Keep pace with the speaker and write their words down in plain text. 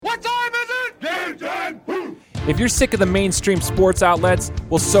If you're sick of the mainstream sports outlets,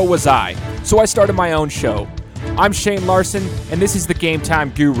 well, so was I. So I started my own show. I'm Shane Larson, and this is the Game Time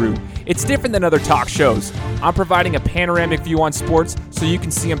Guru. It's different than other talk shows. I'm providing a panoramic view on sports so you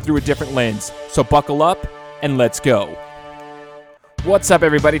can see them through a different lens. So buckle up, and let's go. What's up,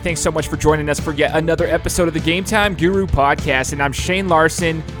 everybody? Thanks so much for joining us for yet another episode of the Game Time Guru podcast, and I'm Shane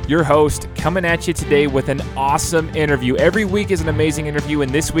Larson, your host, coming at you today with an awesome interview. Every week is an amazing interview,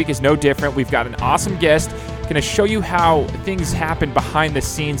 and this week is no different. We've got an awesome guest going to show you how things happen behind the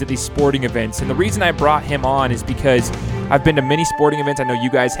scenes at these sporting events, and the reason I brought him on is because I've been to many sporting events. I know you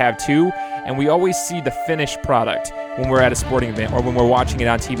guys have too, and we always see the finished product when we're at a sporting event or when we're watching it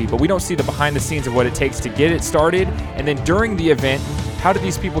on TV, but we don't see the behind the scenes of what it takes to get it started, and then during the event, how do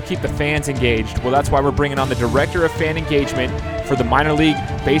these people keep the fans engaged? Well, that's why we're bringing on the Director of Fan Engagement for the minor league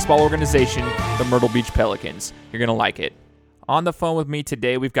baseball organization, the Myrtle Beach Pelicans. You're going to like it. On the phone with me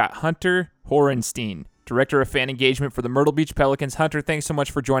today, we've got Hunter Horenstein, Director of Fan Engagement for the Myrtle Beach Pelicans. Hunter, thanks so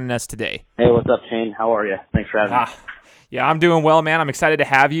much for joining us today. Hey, what's up, Shane? How are you? Thanks for having me. Yeah, I'm doing well, man. I'm excited to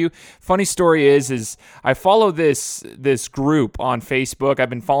have you. Funny story is I follow this group on Facebook. I've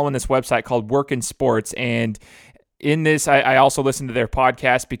been following this website called Work in Sports, and in this, I also listen to their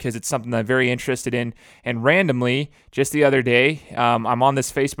podcast because it's something that I'm very interested in. And randomly, just the other day, I'm on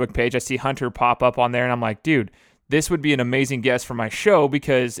this Facebook page. I see Hunter pop up on there, and I'm like, dude, this would be an amazing guest for my show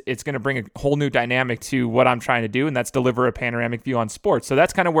because it's going to bring a whole new dynamic to what I'm trying to do, and that's deliver a panoramic view on sports. So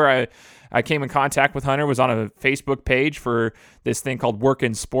that's kind of where I came in contact with Hunter, was on a Facebook page for this thing called Work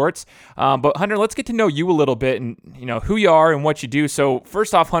in Sports. But Hunter, let's get to know you a little bit and who you are and what you do. So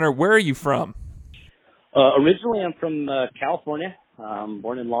first off, Hunter, where are you from? Originally, I'm from California,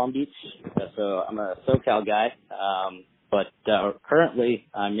 born in Long Beach, so I'm a SoCal guy. But currently,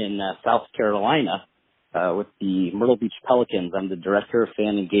 I'm in South Carolina with the Myrtle Beach Pelicans. I'm the Director of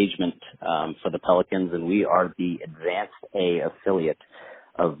Fan Engagement for the Pelicans, and we are the Advanced A affiliate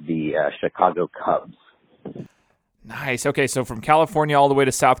of the Chicago Cubs. Nice. Okay, so from California all the way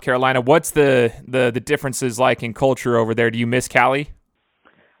to South Carolina, what's the differences like in culture over there? Do you miss Cali?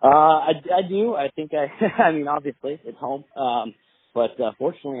 I do. I think I mean, obviously it's home. But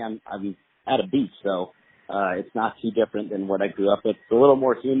fortunately I'm at a beach, so it's not too different than what I grew up with. It's a little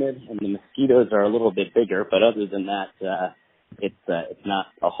more humid and the mosquitoes are a little bit bigger, but other than that, it's not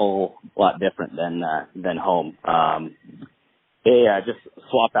a whole lot different than home. They just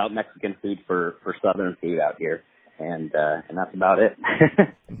swap out Mexican food for Southern food out here. And that's about it.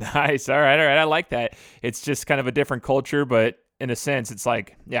 Nice. All right. I like that. It's just kind of a different culture, but in a sense, it's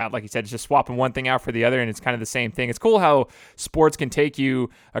like, yeah, like you said, it's just swapping one thing out for the other, and it's kind of the same thing. It's cool how sports can take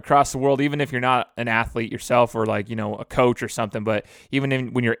you across the world, even if you're not an athlete yourself or like, a coach or something. But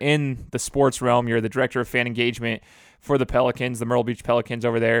even when you're in the sports realm, you're the Director of Fan Engagement for the Pelicans, the Myrtle Beach Pelicans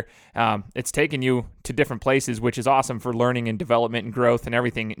over there. It's taken you to different places, which is awesome for learning and development and growth and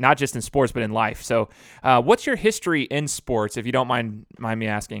everything, not just in sports, but in life. So what's your history in sports, if you don't mind me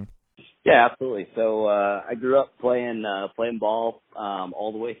asking? Yeah, absolutely. So I grew up playing ball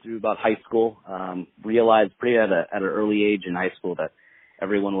all the way through about high school. Realized pretty at an early age in high school that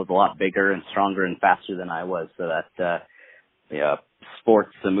everyone was a lot bigger and stronger and faster than I was. So that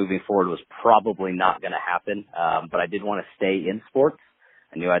sports moving forward was probably not going to happen. But I did want to stay in sports.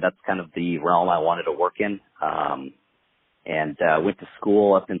 I knew that's kind of the realm I wanted to work in. And went to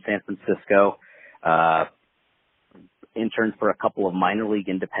school up in San Francisco. Interned for a couple of minor league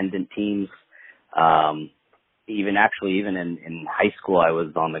independent teams. Even in high school, I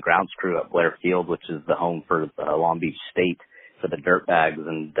was on the grounds crew at Blair Field, which is the home for Long Beach State for the Dirtbags.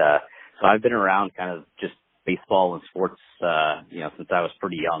 And so I've been around kind of just baseball and sports, since I was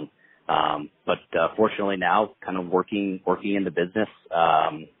pretty young. But fortunately now kind of working in the business.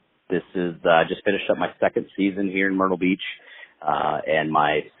 This is, just finished up my second season here in Myrtle Beach, and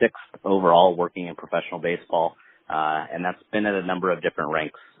my sixth overall working in professional baseball. And that's been at a number of different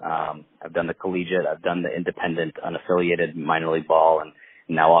ranks. I've done the collegiate, I've done the independent, unaffiliated minor league ball, and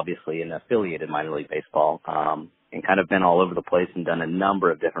now obviously in affiliated minor league baseball, and kind of been all over the place and done a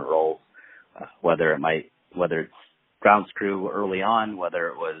number of different roles, whether it's grounds crew early on, whether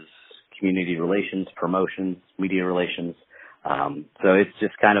it was community relations, promotions, media relations. So it's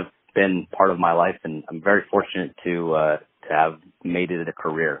just kind of been part of my life, and I'm very fortunate to have made it a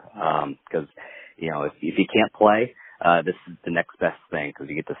career, because if you can't play, this is the next best thing because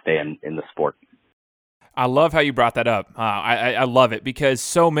you get to stay in the sport. I love how you brought that up. I love it because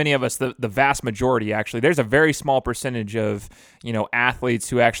so many of us, the vast majority actually, there's a very small percentage of, athletes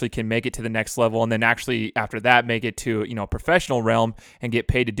who actually can make it to the next level and then actually after that make it to, a professional realm and get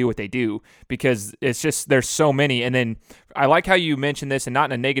paid to do what they do because it's just, there's so many. And then I like how you mentioned this, and not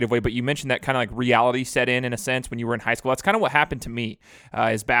in a negative way, but you mentioned that kind of like reality set in a sense when you were in high school. That's kind of what happened to me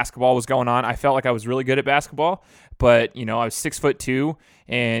as basketball was going on. I felt like I was really good at basketball, but I was 6'2",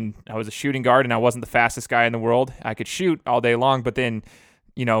 and I was a shooting guard, and I wasn't the fastest guy in the world. I could shoot all day long, but then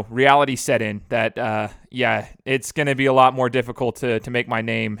reality set in that, it's going to be a lot more difficult to make my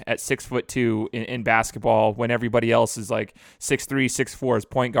name at 6'2" in basketball when everybody else is like 6'3", 6'4" as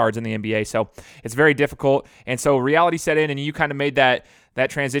point guards in the NBA. So it's very difficult. And so reality set in, and you kind of made that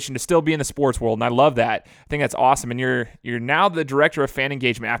transition to still be in the sports world. And I love that. I think that's awesome. And you're now the director of fan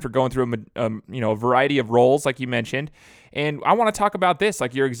engagement after going through a variety of roles, like you mentioned. And I want to talk about this,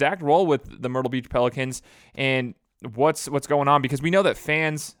 like your exact role with the Myrtle Beach Pelicans and what's going on, because we know that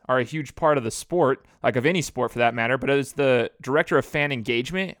fans are a huge part of the sport, like of any sport for that matter. But as the director of fan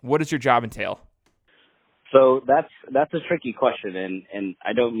engagement, what does your job entail? So that's a tricky question, and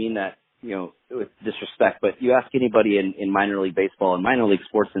I don't mean that with disrespect, but you ask anybody in minor league baseball and minor league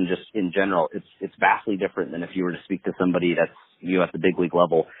sports and just in general, it's vastly different than if you were to speak to somebody that's at the big league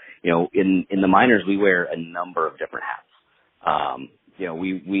level. In the minors, we wear a number of different hats.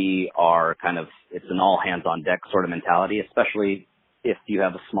 We are kind of, it's an all hands on deck sort of mentality, especially if you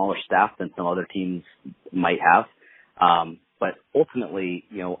have a smaller staff than some other teams might have. But ultimately,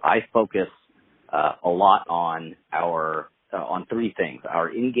 I focus a lot on on three things: our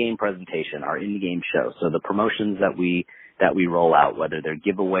in-game presentation, our in-game show. So the promotions that we roll out, whether they're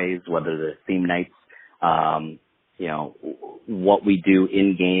giveaways, whether they're theme nights, what we do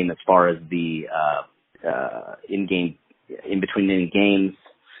in-game as far as the in-game, in between any games,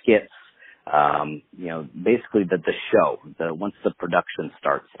 skits, basically the show. Once the production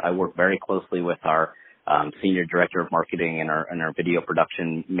starts, I work very closely with our senior director of marketing and our video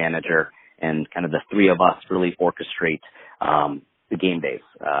production manager, and kind of the three of us really orchestrate the game days.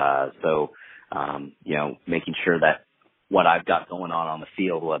 Making sure that what I've got going on the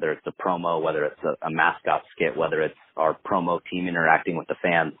field, whether it's a promo, whether it's a mascot skit, whether it's our promo team interacting with the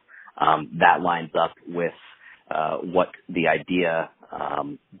fans, that lines up with what the idea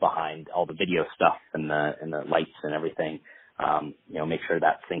behind all the video stuff and the lights and everything, make sure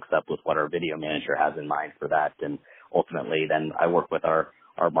that syncs up with what our video manager has in mind for that. And ultimately then I work with our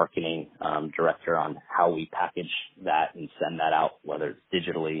marketing director on how we package that and send that out, whether it's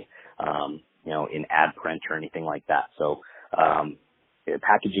digitally, in ad print or anything like that. So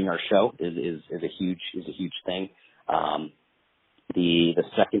packaging our show is a huge thing. The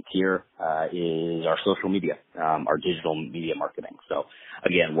second tier is our social media, our digital media marketing. So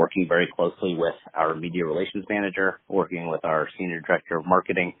again, working very closely with our media relations manager, working with our senior director of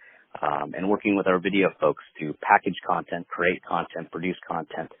marketing, and working with our video folks to package content, create content, produce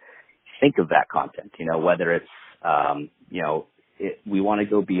content, think of that content, whether it's, we want to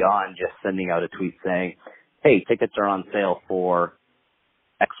go beyond just sending out a tweet saying, hey, tickets are on sale for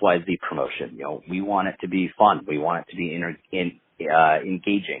XYZ promotion. We want it to be fun. We want it to be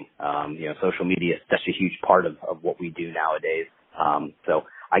engaging. Social media is such a huge part of what we do nowadays. So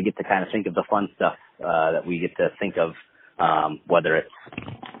I get to kind of think of the fun stuff that we get to think of, whether it's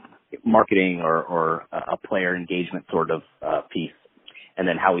marketing or a player engagement sort of piece, and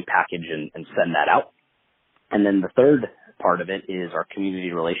then how we package and send that out. And then the third part of it is our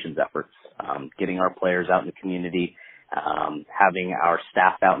community relations efforts, getting our players out in the community, having our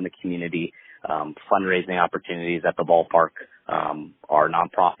staff out in the community, fundraising opportunities at the ballpark, our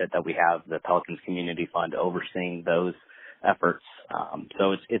nonprofit that we have, the Pelicans Community Fund, overseeing those efforts.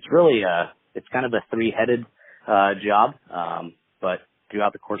 So it's really it's kind of a three-headed job, but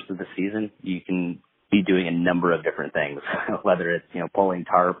throughout the course of the season, you can be doing a number of different things, whether it's pulling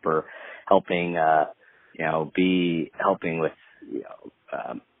tarp or helping helping with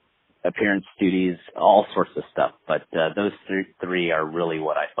appearance duties, all sorts of stuff. But those three are really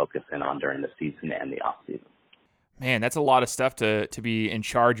what I focus in on during the season and the off season. Man, that's a lot of stuff to be in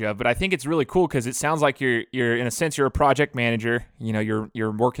charge of, but I think it's really cool because it sounds like you're in a sense you're a project manager.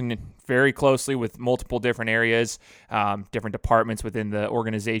 You're working very closely with multiple different areas, different departments within the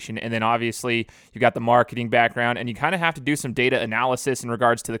organization, and then obviously you got the marketing background, and you kind of have to do some data analysis in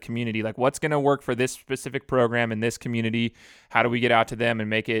regards to the community, like what's going to work for this specific program in this community. How do we get out to them and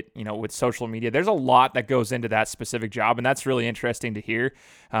make it, with social media? There's a lot that goes into that specific job, and that's really interesting to hear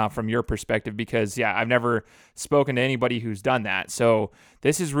from your perspective because, I've never spoken to anybody who's done that. So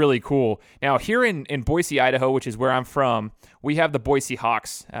this is really cool. Now, here in Boise, Idaho, which is where I'm from, we have the Boise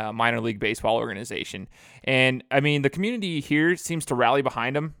Hawks minor league baseball organization. And I mean, the community here seems to rally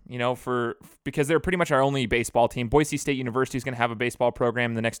behind them, because they're pretty much our only baseball team. Boise State University is going to have a baseball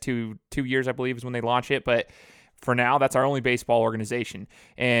program in the next two years, I believe, is when they launch it. But for now, that's our only baseball organization.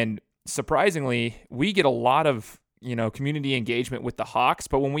 And surprisingly, we get a lot of community engagement with the Hawks.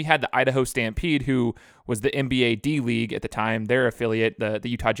 But when we had the Idaho Stampede, who was the NBA D League at the time, their affiliate, the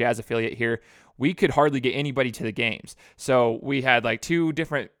Utah Jazz affiliate here, we could hardly get anybody to the games. So we had like two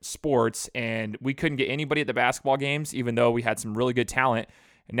different sports, and we couldn't get anybody at the basketball games, even though we had some really good talent.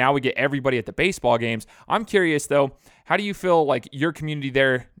 And now we get everybody at the baseball games. I'm curious, though, how do you feel like your community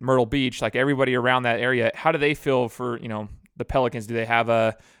there, Myrtle Beach, like everybody around that area, how do they feel for, the Pelicans? Do they have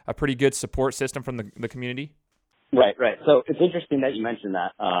a pretty good support system from the community? Right. So it's interesting that you mentioned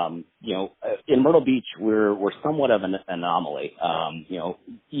that. In Myrtle Beach, we're somewhat of an anomaly.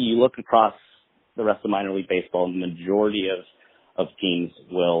 You look across the rest of minor league baseball, and the majority of teams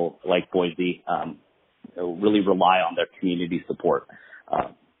will, like Boise, really rely on their community support.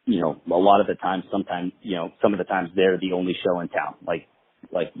 A lot of the time, sometimes, some of the times they're the only show in town, like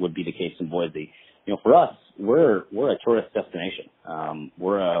would be the case in Boise. For us, we're a tourist destination.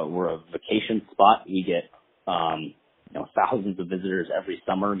 We're a vacation spot. We get thousands of visitors every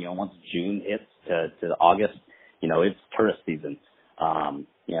summer. Once June hits to August, it's tourist season.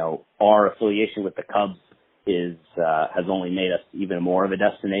 Our affiliation with the Cubs has only made us even more of a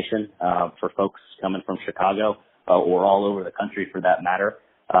destination for folks coming from Chicago or all over the country for that matter.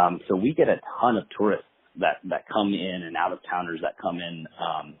 So we get a ton of tourists that come in, and out of towners that come in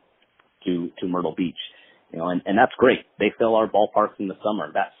to Myrtle Beach. And that's great. They fill our ballparks in the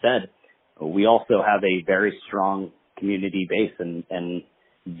summer. That said, we also have a very strong community base, and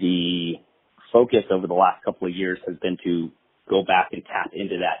the focus over the last couple of years has been to go back and tap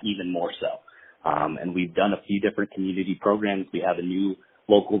into that even more so. And we've done a few different community programs. We have a new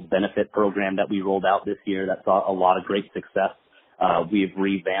locals benefit program that we rolled out this year that saw a lot of great success. We've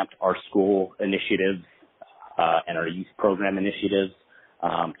revamped our school initiatives and our youth program initiatives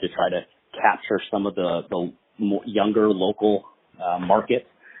to try to capture some of the younger local market.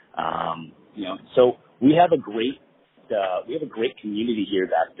 So we have a great community here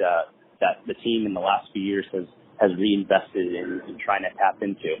that the team in the last few years has reinvested in trying to tap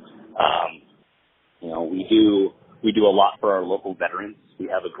into. We do a lot for our local veterans. We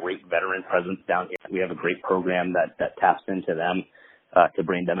have a great veteran presence down here. We have a great program that taps into them to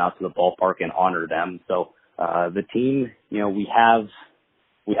bring them out to the ballpark and honor them. So the team, we have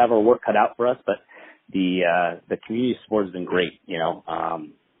our work cut out for us, but the community support has been great.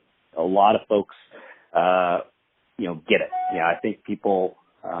 A lot of folks, get it. I think people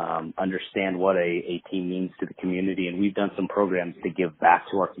understand what a team means to the community, and we've done some programs to give back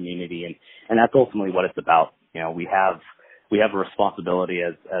to our community, and that's ultimately what it's about. We have a responsibility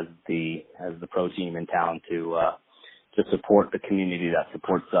as the pro team in town to support the community that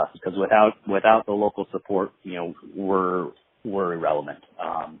supports us, because without the local support, we're irrelevant.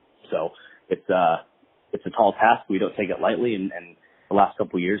 So it's a tall task. We don't take it lightly, and the last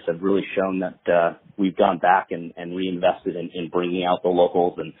couple of years have really shown that we've gone back and reinvested in bringing out the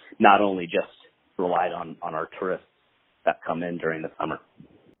locals, and not only just relied on our tourists that come in during the summer.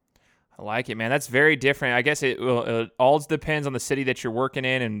 I like it, man. That's very different. I guess it all depends on the city that you're working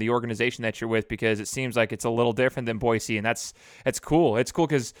in and the organization that you're with, because it seems like it's a little different than Boise, and that's cool. It's cool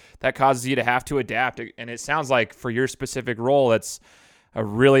because that causes you to have to adapt, and it sounds like for your specific role, that's a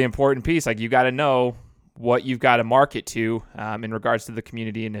really important piece. Like, you got to know what you've got to market to in regards to the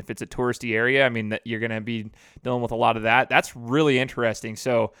community, and if it's a touristy area, I mean, that you're going to be dealing with a lot of that. That's really interesting.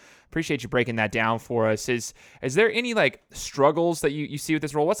 So appreciate you breaking that down for us. Is there any like struggles that you see with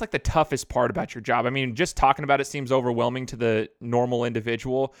this role? What's like the toughest part about your job? I mean, just talking about it seems overwhelming to the normal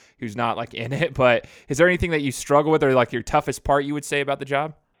individual who's not like in it, but is there anything that you struggle with, or like your toughest part you would say about the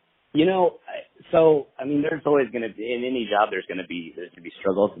job? There's always going to be, in any job, there's going to be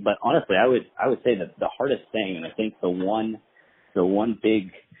struggles. But honestly, I would say that the hardest thing, and I think the one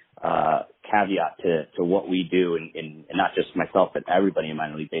big caveat to what we do, and not just myself, but everybody in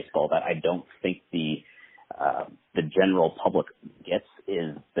minor league baseball, that I don't think the general public gets,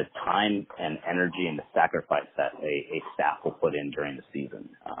 is the time and energy and the sacrifice that a staff will put in during the season.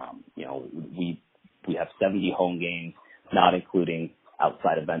 We have 70 home games, not including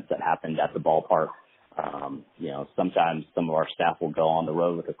outside events that happened at the ballpark. Sometimes some of our staff will go on the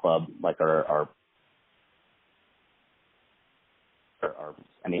road with the club, like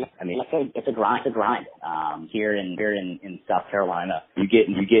it's a grind. Here in South Carolina, you get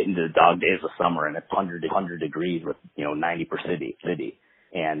into the dog days of summer, and it's 100 degrees with 90% humidity,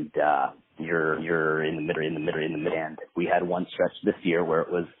 and you're in the middle. And we had one stretch this year where it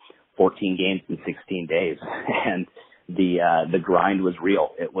was 14 games in 16 days, and the grind was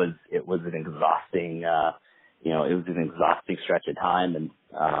real. It was an exhausting stretch of time, and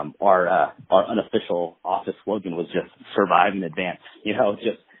our unofficial office slogan was just survive in advance.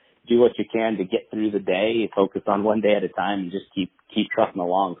 do what you can to get through the day, focus on one day at a time, and just keep trucking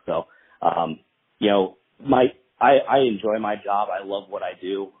along. So, you know, I enjoy my job. I love what I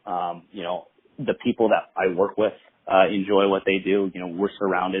do. You know, the people that I work with enjoy what they do. You know, we're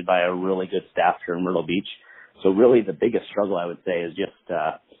surrounded by a really good staff here in Myrtle Beach. So really the biggest struggle, I would say, is just,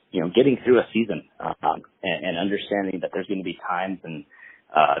 you know, getting through a season and understanding that there's going to be times and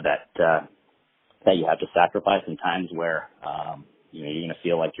that you have to sacrifice, and times where, you know, you're going to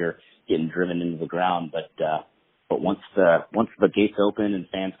feel like you're getting driven into the ground. But once the gates open and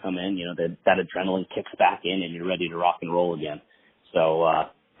fans come in, you know, that adrenaline kicks back in and you're ready to rock and roll again. So, I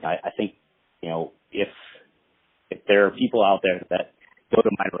think, you know, if there are people out there that go to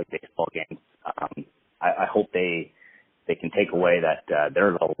minor league baseball games, I hope they can take away that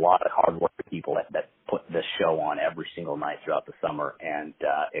there's a lot of hard-working people that put this show on every single night throughout the summer, and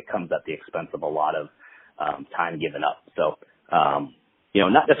it comes at the expense of a lot of time given up. So, you know,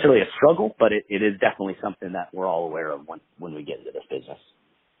 not necessarily a struggle, but it is definitely something that we're all aware of when we get into this business.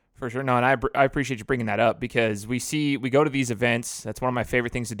 For sure. No, and I appreciate you bringing that up, because we go to these events. That's one of my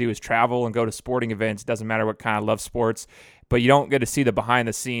favorite things to do, is travel and go to sporting events. It doesn't matter what kind. I love sports, but you don't get to see the behind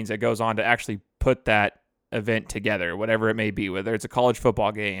the scenes that goes on to actually put that event together, whatever it may be, whether it's a college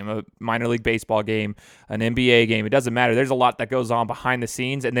football game, a minor league baseball game, an NBA game. It doesn't matter. There's a lot that goes on behind the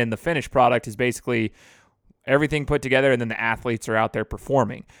scenes, and then the finished product is basically everything put together, and then the athletes are out there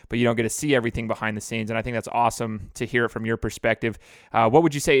performing, but you don't get to see everything behind the scenes. And I think that's awesome to hear it from your perspective. What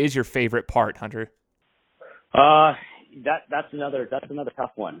would you say is your favorite part, Hunter? That's another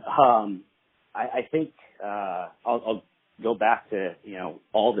tough one. I think I'll go back to, you know,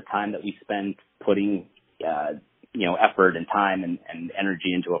 all the time that we spend putting you know, effort and time and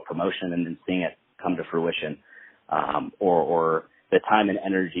energy into a promotion, and then seeing it come to fruition, or the time and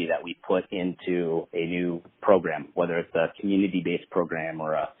energy that we put into a new program, whether it's a community-based program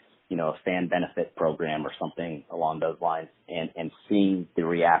or a fan benefit program or something along those lines, and seeing the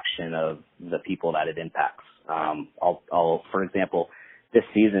reaction of the people that it impacts. I'll for example, this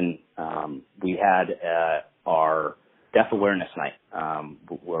season, we had our Deaf Awareness Night,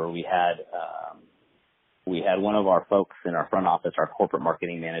 where we had one of our folks in our front office, our corporate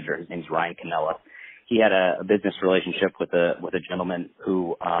marketing manager. His name's Ryan Canella. He had a business relationship with a gentleman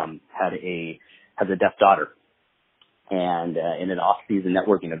who has a deaf daughter, and in an off-season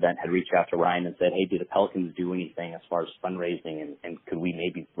networking event had reached out to Ryan and said, "Hey, do the Pelicans do anything as far as fundraising, and could we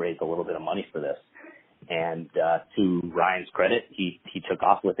maybe raise a little bit of money for this?" And to Ryan's credit, he took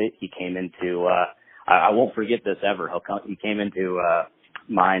off with it. He came into I won't forget this ever. He came into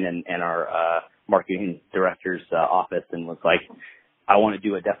mine and our marketing director's office and was like, "I want to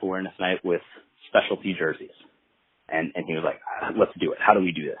do a Deaf Awareness Night with specialty jerseys." And he was like, "Let's do it. How do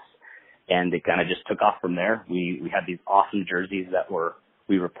we do this?" And it kind of just took off from there. We had these awesome jerseys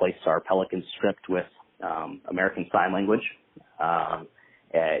we replaced our Pelicans script with American Sign Language.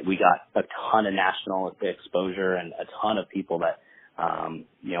 We got a ton of national exposure and a ton of people that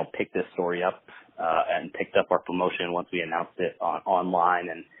picked this story up and picked up our promotion once we announced it online.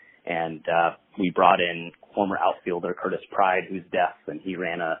 And we brought in former outfielder Curtis Pride, who's deaf, and he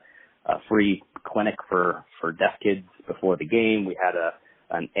ran a free clinic for deaf kids before the game. We had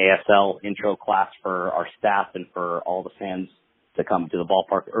an ASL intro class for our staff and for all the fans to come to the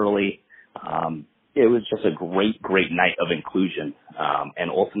ballpark early. It was just a great night of inclusion,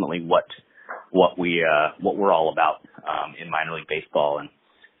 and ultimately what we're all about in minor league baseball. And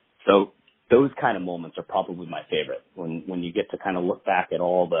so those kind of moments are probably my favorite, when you get to kind of look back at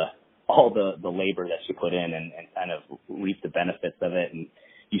all the labor that you put in and kind of reap the benefits of it, and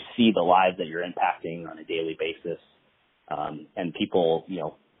you see the lives that you're impacting on a daily basis, and people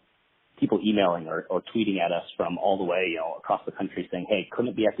emailing or tweeting at us from all the way, across the country saying, "Hey,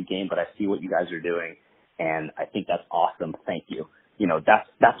 couldn't be at the game, but I see what you guys are doing, and I think that's awesome. Thank you."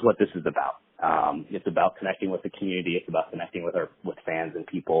 That's what this is about. It's about connecting with the community. It's about connecting with fans and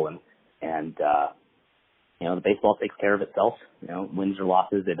people, and the baseball takes care of itself. Wins or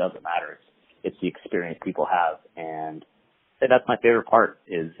losses, it doesn't matter. It's the experience people have, and that's my favorite part.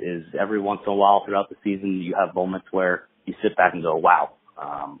 Is every once in a while throughout the season, you have moments where you sit back and go, "Wow,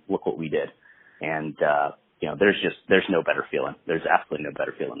 look what we did." And there's no better feeling. There's absolutely no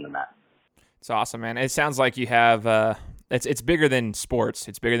better feeling than that. It's awesome, man. It sounds like you have it's bigger than sports.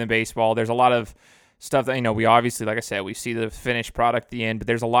 It's bigger than baseball. There's a lot of stuff that we obviously, like I said, we see the finished product at the end, but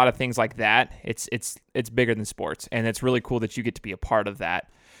there's a lot of things like that. It's bigger than sports, and it's really cool that you get to be a part of that.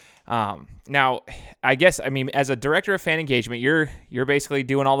 Now, as a director of fan engagement, you're basically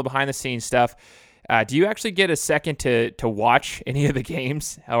doing all the behind the scenes stuff. Do you actually get a second to watch any of the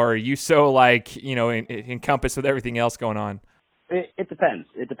games, or are you so encompassed with everything else going on? It depends.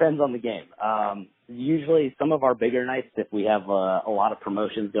 It depends on the game. Usually some of our bigger nights, if we have a lot of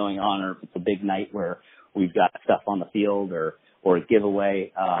promotions going on, or if it's a big night where we've got stuff on the field or a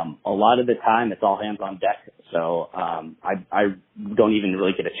giveaway, a lot of the time it's all hands on deck. So I don't even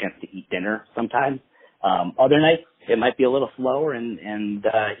really get a chance to eat dinner sometimes. Other nights it might be a little slower and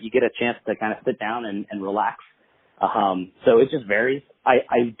you get a chance to kind of sit down and relax. So it just varies.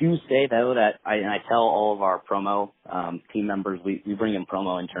 I do say though that I tell all of our promo team members, we bring in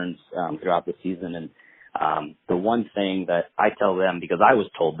promo interns throughout the season, and the one thing that I tell them, because I was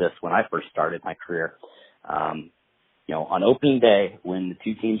told this when I first started my career, on opening day when the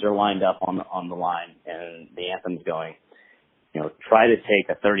two teams are lined up on the line and the anthem's going, try to take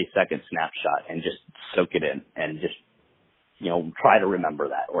a 30-second snapshot and just soak it in and just try to remember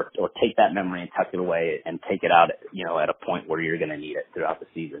that or take that memory and tuck it away and take it out, at a point where you're going to need it throughout the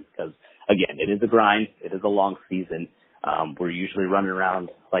season. Because again, it is a grind. It is a long season. We're usually running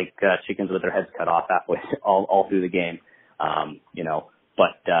around like chickens with their heads cut off halfway all through the game.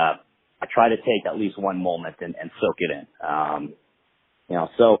 But I try to take at least one moment and soak it in.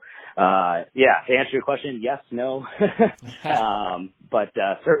 To answer your question, yes, no. But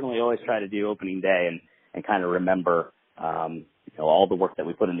certainly always try to do opening day and kind of remember, all the work that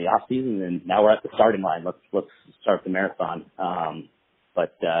we put in the off season, and now we're at the starting line. Let's start the marathon.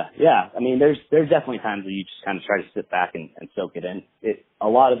 There's definitely times where you just kind of try to sit back and soak it in. A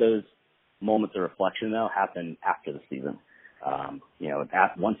lot of those moments of reflection though happen after the season.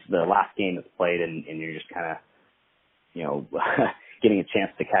 Once the last game is played and you're just kind of, getting a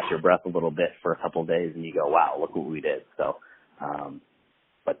chance to catch your breath a little bit for a couple of days, and you go, wow, look what we did. So,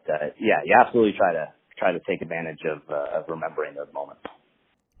 you absolutely try to take advantage of remembering those moments.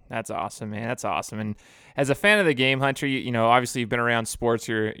 That's awesome, man. That's awesome. And as a fan of the game, Hunter, obviously you've been around sports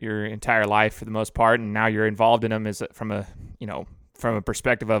your entire life for the most part, and now you're involved in them from a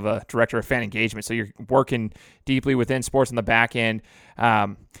perspective of a director of fan engagement. So you're working deeply within sports on the back end.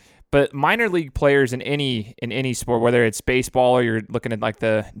 But minor league players in any sport, whether it's baseball or you're looking at like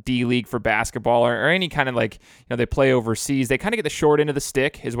the D League for basketball or any kind of they play overseas, they kind of get the short end of the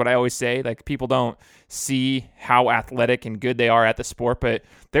stick is what I always say. Like people don't see how athletic and good they are at the sport, but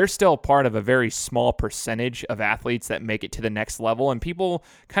they're still part of a very small percentage of athletes that make it to the next level. And people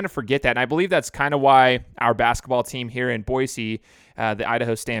kind of forget that. And I believe that's kind of why our basketball team here in Boise, the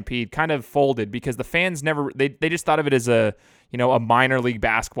Idaho Stampede, kind of folded, because the fans they just thought of it as a minor league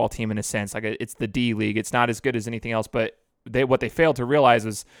basketball team in a sense. Like it's the D League. It's not as good as anything else, but what they failed to realize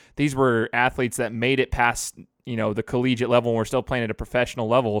was these were athletes that made it past, the collegiate level and were still playing at a professional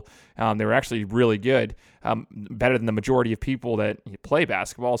level. They were actually really good, better than the majority of people that play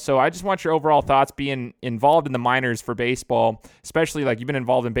basketball. So I just want your overall thoughts being involved in the minors for baseball, especially like you've been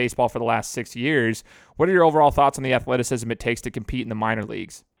involved in baseball for the last 6 years. What are your overall thoughts on the athleticism it takes to compete in the minor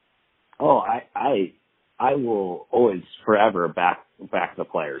leagues? Oh, I will always forever back the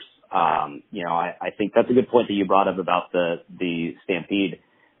players. I think that's a good point that you brought up about the Stampede,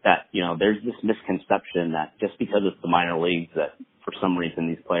 that, there's this misconception that just because it's the minor leagues that for some reason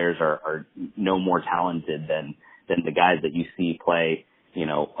these players are no more talented than the guys that you see play,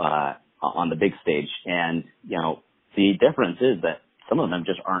 on the big stage. And, the difference is that some of them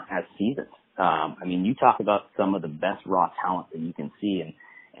just aren't as seasoned. You talk about some of the best raw talent that you can see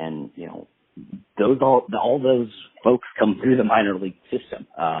and all those folks come through the minor league system.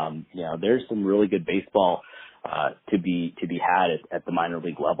 There's some really good baseball to be had at the minor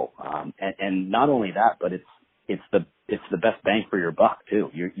league level. And not only that, but it's the best bang for your buck too.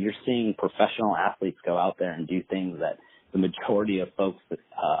 You're seeing professional athletes go out there and do things that the majority of folks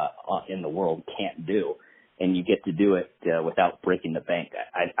in the world can't do, and you get to do it without breaking the bank.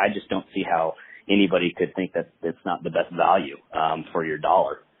 I just don't see how anybody could think that it's not the best value for your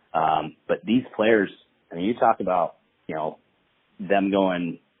dollar. But these players, you talk about, them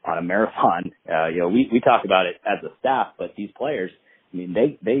going on a marathon, we talk about it as a staff, but these players,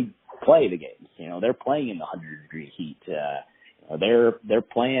 they play the games, they're playing in the 100-degree heat. They're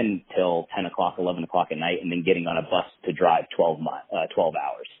playing till 10 o'clock, 11 o'clock at night and then getting on a bus to drive 12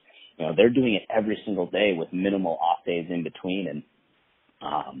 hours. They're doing it every single day with minimal off days in between. And,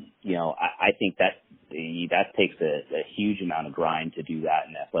 I think that takes a huge amount of grind to do that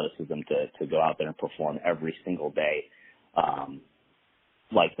and athleticism to go out there and perform every single day,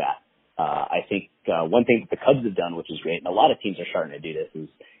 like that. I think, one thing that the Cubs have done, which is great, and a lot of teams are starting to do this, is,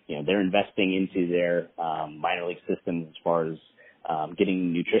 they're investing into their, minor league systems as far as,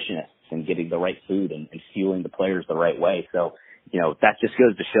 getting nutritionists and getting the right food and fueling the players the right way. So, that just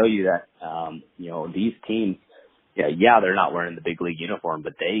goes to show you that, these teams, they're not wearing the big league uniform,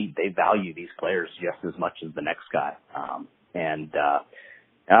 but they value these players just as much as the next guy. And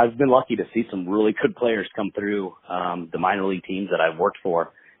I've been lucky to see some really good players come through the minor league teams that I've worked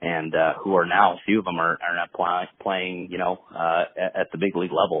for, and who are now, a few of them are not playing, at the big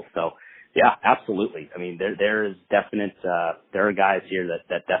league level. So, yeah, absolutely. I mean, there is definite, there are guys here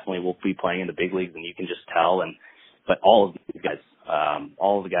that definitely will be playing in the big leagues, and you can just tell. But all of these guys,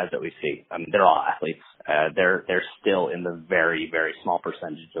 all of the guys that we see, I mean, they're all athletes. They're still in the very, very small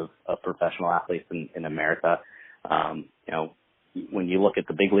percentage of professional athletes in America. When you look at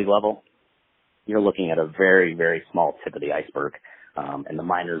the big league level, you're looking at a very, very small tip of the iceberg. And the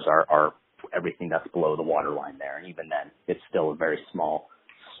minors are everything that's below the waterline there. And even then, it's still a very small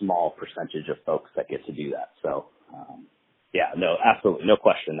percentage of folks that get to do that. So, no, absolutely no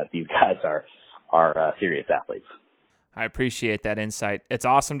question that these guys are serious athletes. I appreciate that insight. It's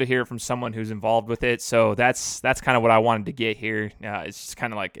awesome to hear from someone who's involved with it. So that's kind of what I wanted to get here. It's just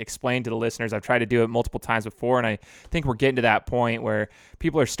kind of like explain to the listeners. I've tried to do it multiple times before, and I think we're getting to that point where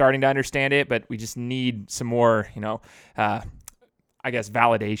people are starting to understand it, but we just need some more,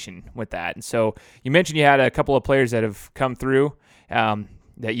 validation with that. And so you mentioned you had a couple of players that have come through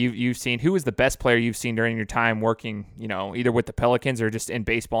that you've seen. Who was the best player you've seen during your time working, either with the Pelicans or just in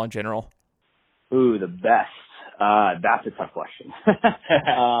baseball in general? Ooh, the best. That's a tough question.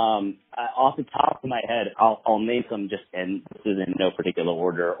 Off the top of my head, I'll name some and this is in no particular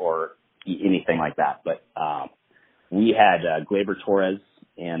order or anything like that. But we had Gleyber Torres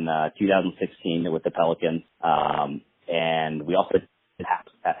in 2016 with the Pelicans, and we also did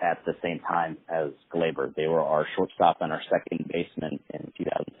at the same time as Gleyber. They were our shortstop and our second baseman in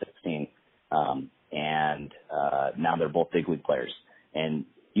 2016, and now they're both big league players. And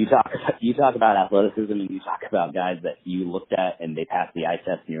you talk about athleticism, and you talk about guys that you looked at and they passed the eye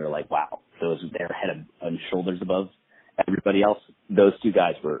test, and you were like, wow, they're head and shoulders above everybody else. Those two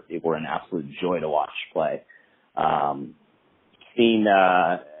guys were an absolute joy to watch play. I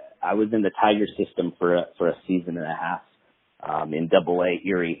was in the Tiger system for a season and a half in Double-A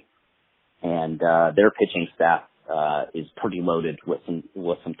Erie, and their pitching staff is pretty loaded with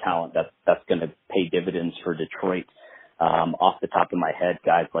some talent that's going to pay dividends for Detroit. Off the top of my head,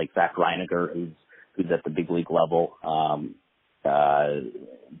 guys like Zach Reiniger, who's at the big league level,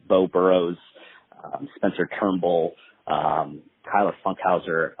 Bo Burrows, Spencer Turnbull, Kyler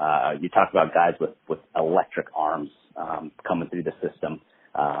Funkhauser. You talk about guys with electric arms coming through the system.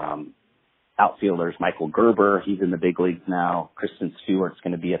 Outfielders, Michael Gerber, he's in the big leagues now. Kristen Stewart's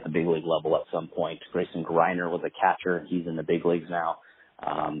going to be at the big league level at some point. Grayson Greiner was a catcher. He's in the big leagues now.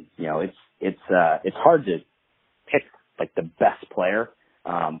 It's hard to pick like the best player,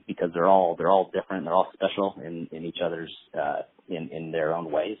 because they're all different. They're all special in each other's, in their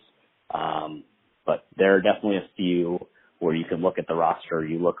own ways. But there are definitely a few where you can look at the roster,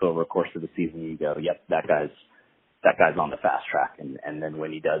 you look over the course of the season, you go, yep, that guy's on the fast track. And then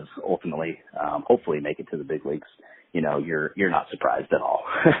when he does ultimately, hopefully make it to the big leagues, you're not surprised at all.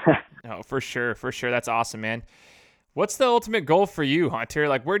 No, for sure. That's awesome, man. What's the ultimate goal for you, Hunter?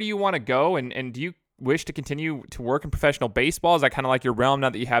 Like, where do you want to go? And do you wish to continue to work in professional baseball? Is that kind of like your realm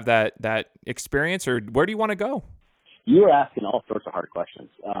now that you have that experience, or where do you want to go? You were asking all sorts of hard questions.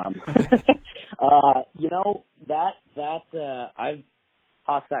 I've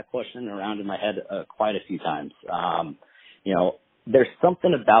tossed that question around in my head quite a few times. There's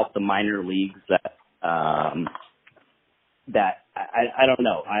something about the minor leagues that I don't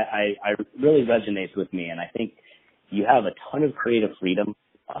know. I really resonates with me, and I think you have a ton of creative freedom.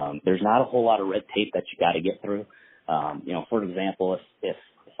 There's not a whole lot of red tape that you got to get through. For example, if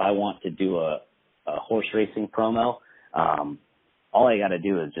I want to do a horse racing promo, all I got to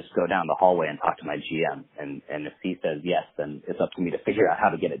do is just go down the hallway and talk to my GM, and if he says yes, then it's up to me to figure out how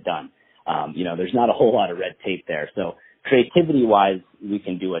to get it done. There's not a whole lot of red tape there. So creativity-wise, we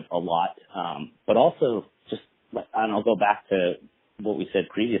can do it a lot, but also just, and I'll go back to what we said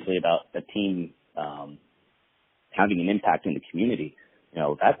previously about the team having an impact in the community.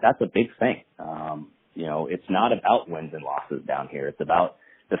 That's a big thing. It's not about wins and losses down here. It's about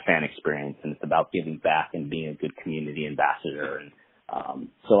the fan experience, and it's about giving back and being a good community ambassador. And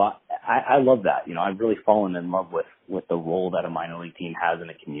so I love that. I've really fallen in love with the role that a minor league team has in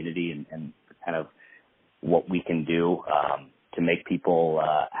a community, and kind of what we can do to make people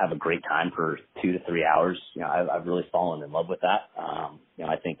have a great time for 2 to 3 hours. I've really fallen in love with that.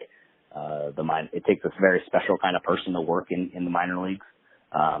 I think it takes a very special kind of person to work in the minor leagues.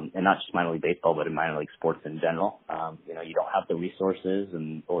 And not just minor league baseball, but in minor league sports in general. You don't have the resources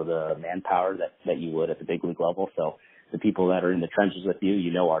or the manpower that you would at the big league level. So the people that are in the trenches with you,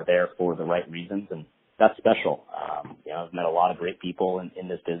 are there for the right reasons, and that's special. I've met a lot of great people in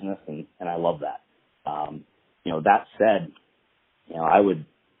this business, and I love that. That said, I would,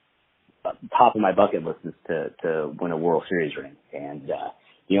 top of my bucket list is to win a World Series ring. And,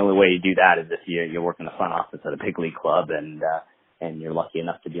 the only way you do that is if you work in the front office at a big league club and you're lucky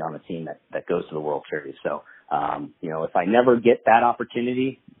enough to be on the team that goes to the World Series. So, if I never get that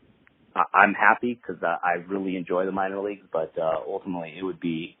opportunity, I'm happy because I really enjoy the minor leagues, but ultimately it would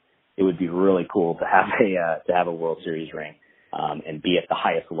be really cool to have a World Series ring and be at the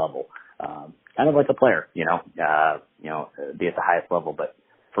highest level, kind of like a player, be at the highest level. But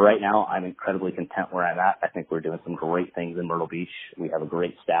for right now, I'm incredibly content where I'm at. I think we're doing some great things in Myrtle Beach. We have a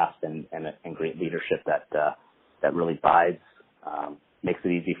great staff and great leadership that really buys, makes it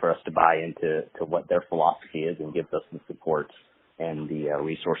easy for us to buy into what their philosophy is and gives us the support and the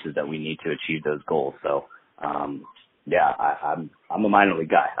resources that we need to achieve those goals. So, I'm a minor league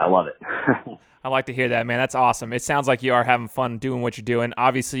guy. I love it. I like to hear that, man. That's awesome. It sounds like you are having fun doing what you're doing.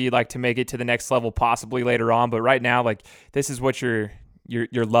 Obviously, you'd like to make it to the next level possibly later on, but right now, like, this is what you're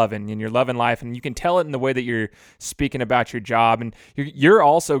loving, and you're loving life, and you can tell it in the way that you're speaking about your job. And you're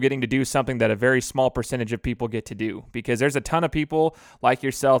also getting to do something that a very small percentage of people get to do, because there's a ton of people like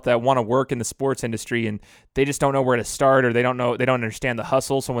yourself that want to work in the sports industry and they just don't know where to start, or they don't understand the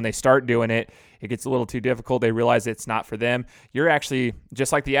hustle. So when they start doing it, it gets a little too difficult. They realize it's not for them. You're actually,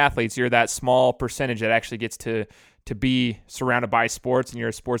 just like the athletes, you're that small percentage that actually gets to be surrounded by sports, and you're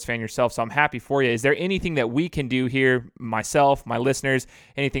a sports fan yourself. So I'm happy for you. Is there anything that we can do here, myself, my listeners,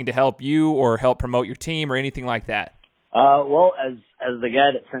 anything to help you or help promote your team or anything like that? Well, as the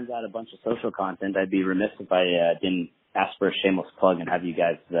guy that sends out a bunch of social content, I'd be remiss if I didn't ask for a shameless plug and have you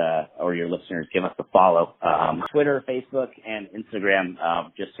guys or your listeners give us a follow. Twitter, Facebook, and Instagram,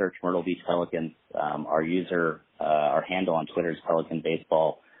 just search Myrtle Beach Pelicans. Our handle on Twitter is Pelican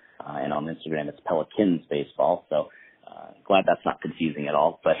Baseball, and on Instagram it's Pelicans Baseball. So glad that's not confusing at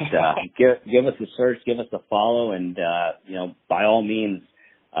all. But give us a search, give us a follow, and by all means,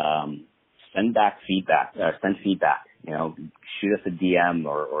 send feedback. Shoot us a DM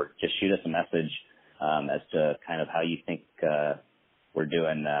or just shoot us a message as to kind of how you think we're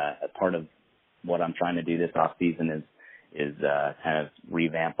doing. A part of what I'm trying to do this off season is kind of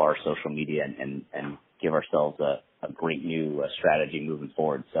revamp our social media and give ourselves a great new strategy moving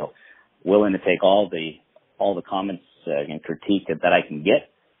forward. So willing to take all the comments and critique that I can get.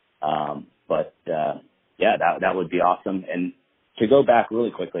 That would be awesome. And to go back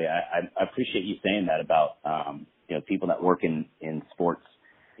really quickly, I appreciate you saying that about people that work in sports.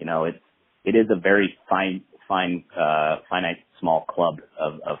 It is a very finite small club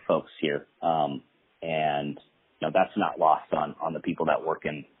of folks here, and that's not lost on the people that work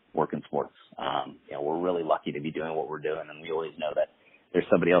in sports. We're really lucky to be doing what we're doing, and we always know that there's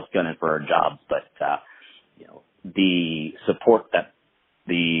somebody else gunning for our jobs. But the support that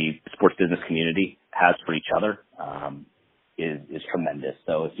the sports business community has for each other is tremendous.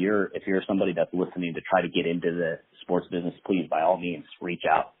 So if you're somebody that's listening to try to get into the sports business, please by all means reach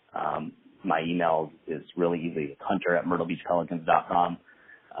out. My email is really easy. It's hunter@myrtlebeachpelicans.com.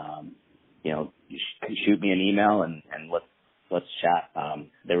 You can shoot me an email and let's chat.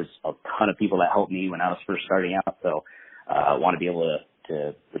 There was a ton of people that helped me when I was first starting out, so I want to be able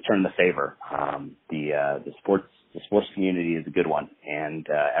to return the favor. The sports community is a good one, and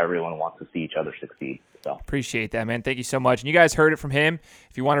everyone wants to see each other succeed. So appreciate that, man. Thank you so much. And you guys heard it from him.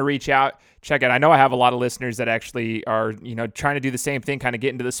 If you want to reach out, check it. I know I have a lot of listeners that actually are, trying to do the same thing, kind of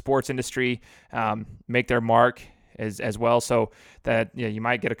get into the sports industry, make their mark as well. So that you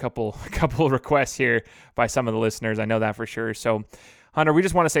might get a couple requests here by some of the listeners. I know that for sure. So Hunter, we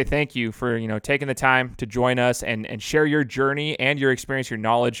just want to say thank you for, taking the time to join us and share your journey and your experience, your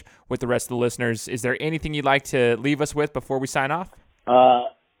knowledge with the rest of the listeners. Is there anything you'd like to leave us with before we sign off?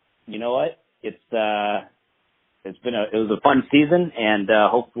 You know what? It was a fun season, and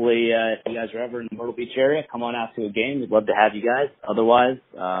hopefully if you guys are ever in the Myrtle Beach area, come on out to a game. We'd love to have you guys. Otherwise,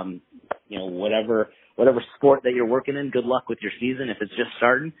 whatever sport that you're working in, good luck with your season if it's just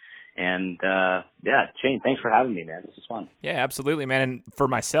starting. And Shane, thanks for having me, man. This is fun. Yeah, absolutely, man. And for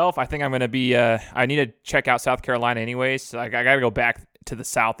myself, I think I'm going to be I need to check out South Carolina anyways. So I got to go back to the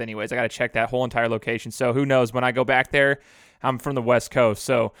South anyways. I got to check that whole entire location. So who knows, when I go back there, I'm from the West Coast.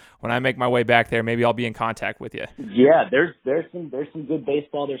 So when I make my way back there, maybe I'll be in contact with you. Yeah, there's some good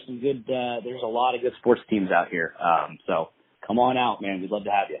baseball. There's a lot of good sports teams out here. So come on out, man. We'd love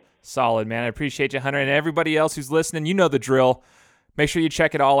to have you. Solid, man. I appreciate you, Hunter. And everybody else who's listening, you know the drill. Make sure you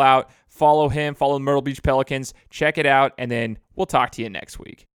check it all out. Follow him. Follow the Myrtle Beach Pelicans. Check it out, and then we'll talk to you next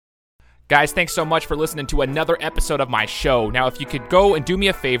week. Guys, thanks so much for listening to another episode of my show. Now, if you could go and do me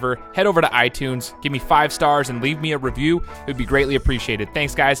a favor, head over to iTunes, give me 5 stars, and leave me a review. It would be greatly appreciated.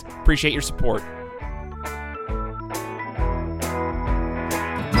 Thanks, guys. Appreciate your support.